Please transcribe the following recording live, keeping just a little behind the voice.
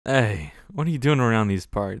Hey, what are you doing around these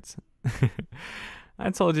parts? I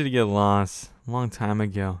told you to get lost a long time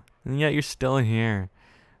ago, and yet you're still here,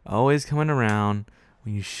 always coming around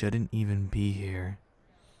when you shouldn't even be here.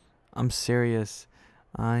 I'm serious.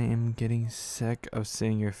 I am getting sick of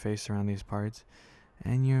seeing your face around these parts,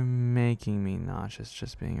 and you're making me nauseous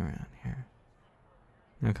just being around here.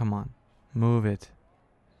 Now come on, move it.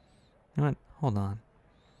 You know what? Hold on.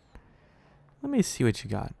 Let me see what you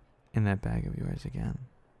got in that bag of yours again.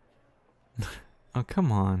 Oh,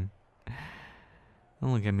 come on.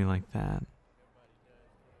 Don't look at me like that.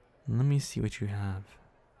 Let me see what you have.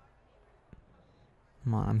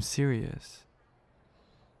 Come on, I'm serious.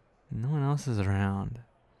 No one else is around.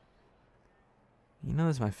 You know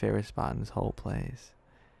this is my favorite spot in this whole place.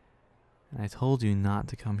 And I told you not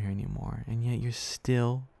to come here anymore, and yet you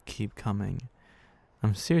still keep coming.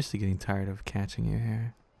 I'm seriously getting tired of catching you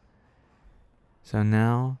here. So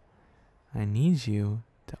now, I need you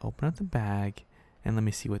to open up the bag and let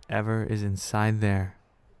me see whatever is inside there.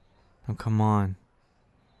 Oh, come on.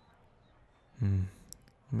 Let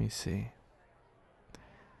me see.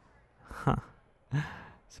 Huh.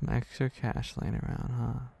 Some extra cash laying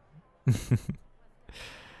around, huh?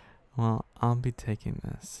 Well, I'll be taking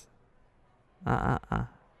this.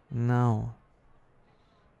 No.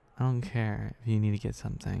 I don't care if you need to get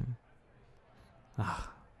something.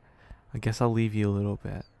 I guess I'll leave you a little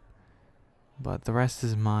bit. But the rest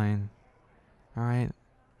is mine. Alright?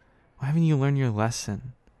 Why haven't you learned your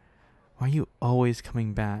lesson? Why are you always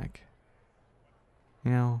coming back?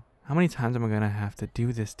 You know, how many times am I gonna have to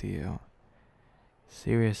do this to you?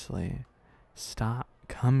 Seriously. Stop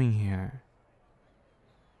coming here.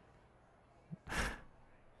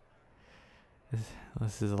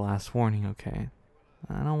 This is the last warning, okay?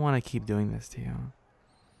 I don't want to keep doing this to you.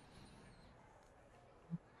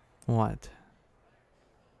 What?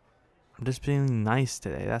 I'm just being nice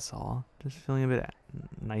today, that's all. Just feeling a bit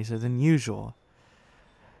nicer than usual.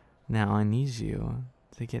 Now I need you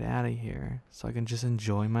to get out of here so I can just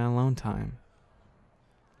enjoy my alone time.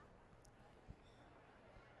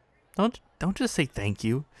 Don't just say thank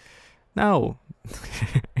you. No.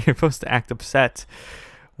 You're supposed to act upset.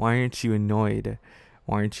 Why aren't you annoyed?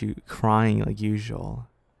 Why aren't you crying like usual?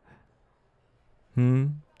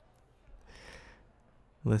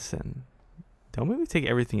 Listen. Don't make me take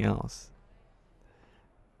everything else.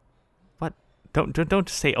 What? Don't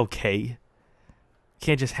just say okay. You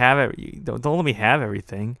can't just have it. Don't let me have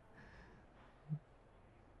everything.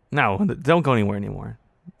 No, don't go anywhere anymore.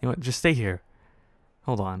 You know what? Just stay here.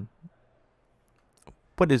 Hold on.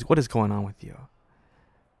 What is going on with you?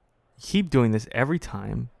 You keep doing this every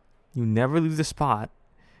time. You never leave the spot.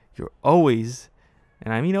 You're always,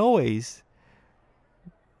 and I mean always,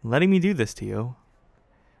 letting me do this to you.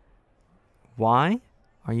 Why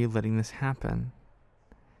are you letting this happen?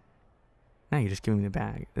 Now you're just giving me the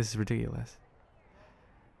bag. This is ridiculous.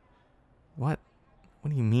 What?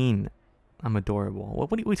 What do you mean I'm adorable?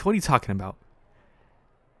 What are you talking about?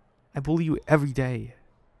 I bully you every day.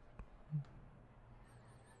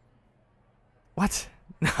 What?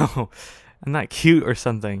 No, I'm not cute or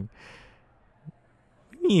something.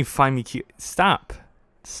 What do you mean you find me cute? Stop.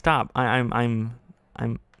 I'm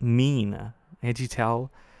mean. Can't you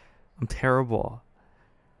tell? I'm terrible.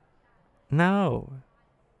 No.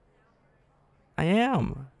 I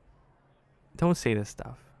am. Don't say this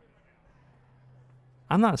stuff.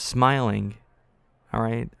 I'm not smiling.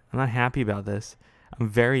 Alright? I'm not happy about this. I'm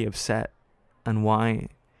very upset on why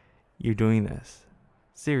you're doing this.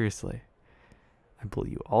 Seriously. I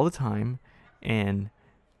bully you all the time, and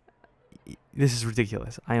this is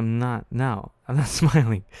ridiculous. I am not. No, I'm not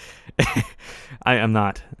smiling. I am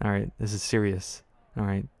not. All right, this is serious. All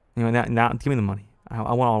right, you know, now give me the money. I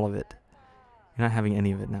want all of it. You're not having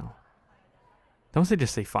any of it now. Don't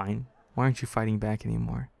just say fine. Why aren't you fighting back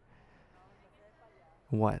anymore?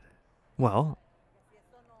 What? Well,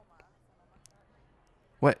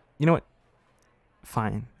 what? You know what?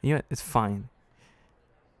 Fine. You know what? It's fine.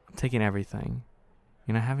 I'm taking everything.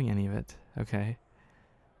 You're not having any of it, okay?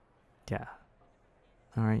 Yeah.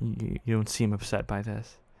 Alright, you don't seem upset by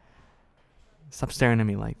this. Stop staring at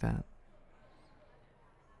me like that.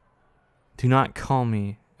 Do not call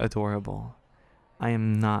me adorable. I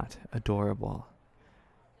am not adorable.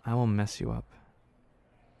 I will mess you up.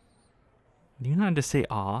 Do you not just say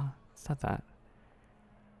aw? It's not that.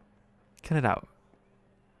 Cut it out.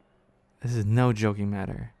 This is no joking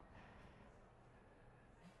matter.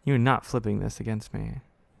 You're not flipping this against me.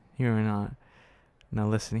 You are not. Now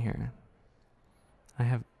listen here. I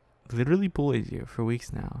have literally bullied you for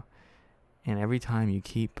weeks now. And every time you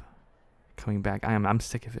keep coming back, I'm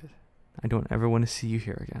sick of it. I don't ever want to see you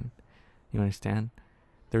here again. You understand?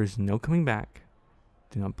 There's no coming back.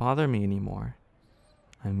 Do not bother me anymore.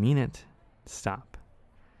 I mean it. Stop.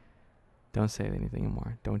 Don't say anything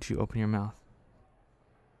anymore. Don't you open your mouth.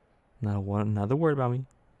 Not another word about me.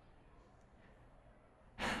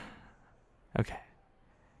 Okay.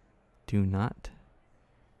 Do not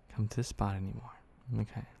come to the spot anymore.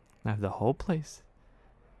 Okay. Now the whole place.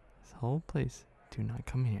 This whole place. Do not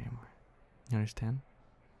come here anymore. You understand?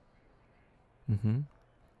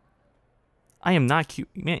 I am not cute.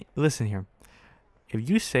 Man, listen here. If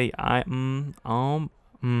you say you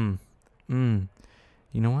know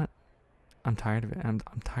what? I'm tired of it. I'm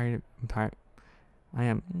tired. I'm tired.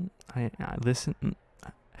 I listen.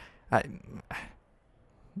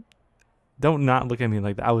 Don't not look at me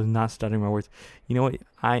like that. I was not stuttering my words. You know what?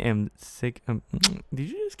 I am sick. Did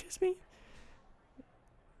you just kiss me?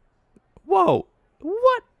 Whoa.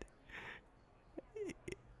 What?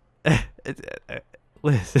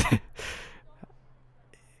 Listen.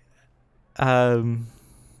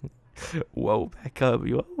 Whoa, back up.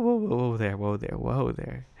 Whoa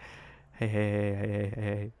there.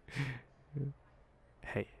 Hey.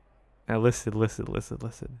 Hey. Now listen.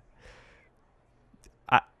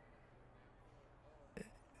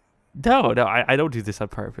 No, I don't do this on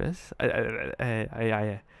purpose. I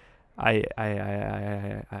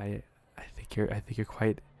think you're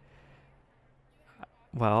quite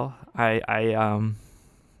well.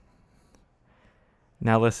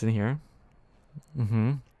 Now listen here.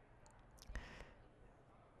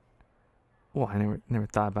 Well, I never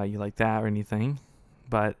thought about you like that or anything,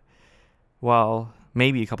 but well,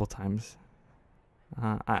 maybe a couple times.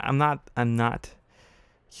 I'm not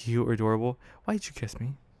cute or adorable. Why did you kiss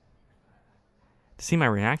me? To see my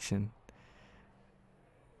reaction.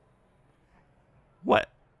 What?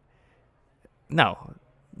 No.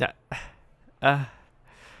 That.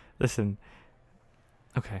 Listen.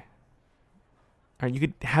 Okay. All right, you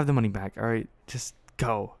could have the money back. All right, just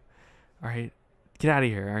go. All right, get out of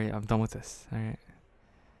here. All right, I'm done with this. All right,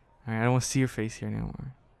 I don't want to see your face here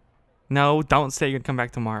anymore. No, don't say you're gonna come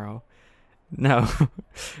back tomorrow. No,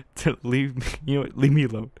 leave me. You know what? Leave me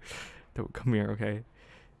alone. Don't come here, okay?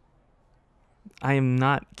 I am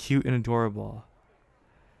not cute and adorable.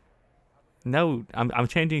 No, I'm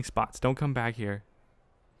changing spots. Don't come back here.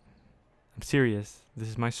 I'm serious. This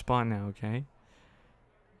is my spot now, okay?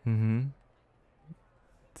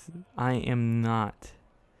 I am not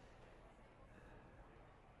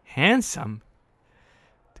handsome.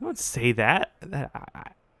 Don't say that.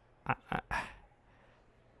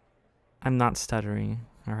 I'm not stuttering,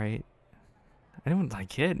 all right? I don't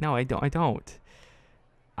like it. No, I don't.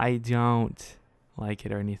 I don't like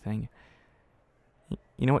it or anything.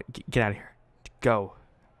 You know what? Get out of here. Go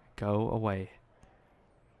away.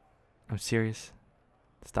 I'm serious.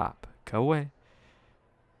 Stop. Go away.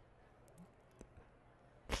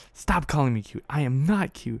 Stop calling me cute. I am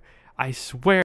not cute. I swear.